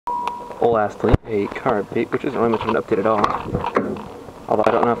lastly, a car update, which isn't really much of an update at all. Although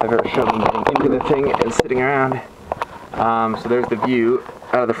I don't know if I've ever shown them getting into the thing and sitting around. So there's the view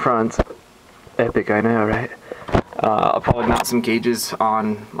out of the front. Epic, I know, right? I'll probably mount some gauges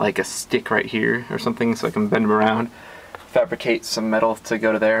on like a stick right here or something so I can bend them around. Fabricate some metal to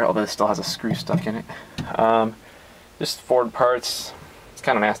go to there, although it still has a screw stuck in it. Just Ford parts. It's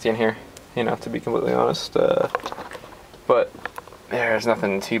kind of nasty in here, you know, to be completely honest. But there's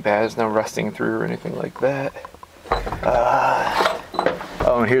nothing too bad. There's no rusting through or anything like that.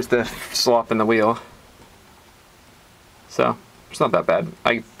 Oh, and here's the slop in the wheel. So it's not that bad.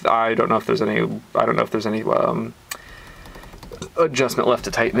 I don't know if there's any adjustment left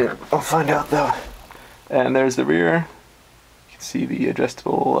to tighten it. I'll find out though. And there's the rear. You can see the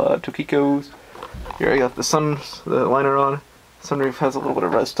adjustable Tokikos. Here I got the liner on. Sunroof has a little bit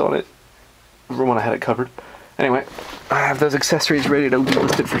of rust on it from when I had it covered. Anyway, I have those accessories ready to be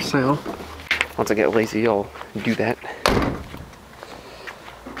listed for sale. Once I get lazy, I'll do that.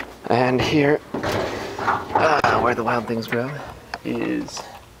 And here, where the wild things grow, is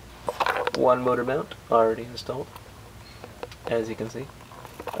one motor mount already installed, as you can see.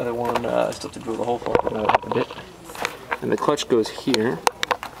 Other one, I still have to drill the hole for, but now I have a bit. And the clutch goes here.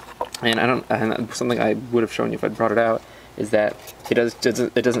 And something I would have shown you if I'd brought it out is that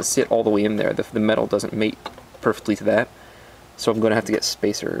it doesn't sit all the way in there. The metal doesn't mate perfectly to that. So I'm going to have to get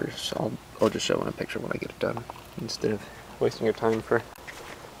spacers. I'll just show in a picture when I get it done, instead of wasting your time for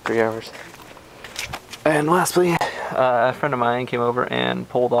 3 hours. And lastly, a friend of mine came over and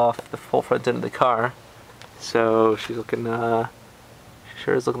pulled off the full front end of the car. So she's looking, she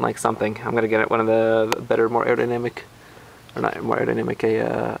sure is looking like something. I'm going to get it one of the better, more aerodynamic, or not more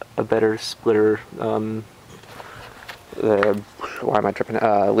aerodynamic, a better splitter, why am I tripping?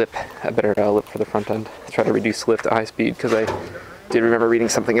 Lip, a better lip for the front end. Try to reduce lift at high speed, because I did remember reading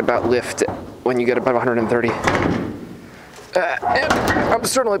something about lift when you get above 130. And I'm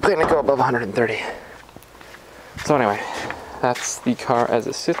certainly planning to go above 130. So anyway, that's the car as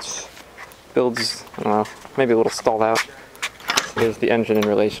it sits. Builds, I don't know, maybe a little stalled out. Here's the engine in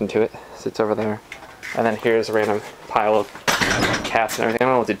relation to it. Sits over there. And then here's a random pile of cats and everything. I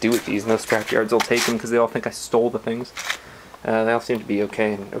don't know what to do with these. No scrap yards will take them because they all think I stole the things. They all seem to be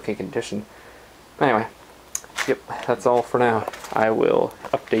okay, in okay condition. Anyway, yep, that's all for now. I will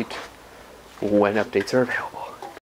update when updates are available.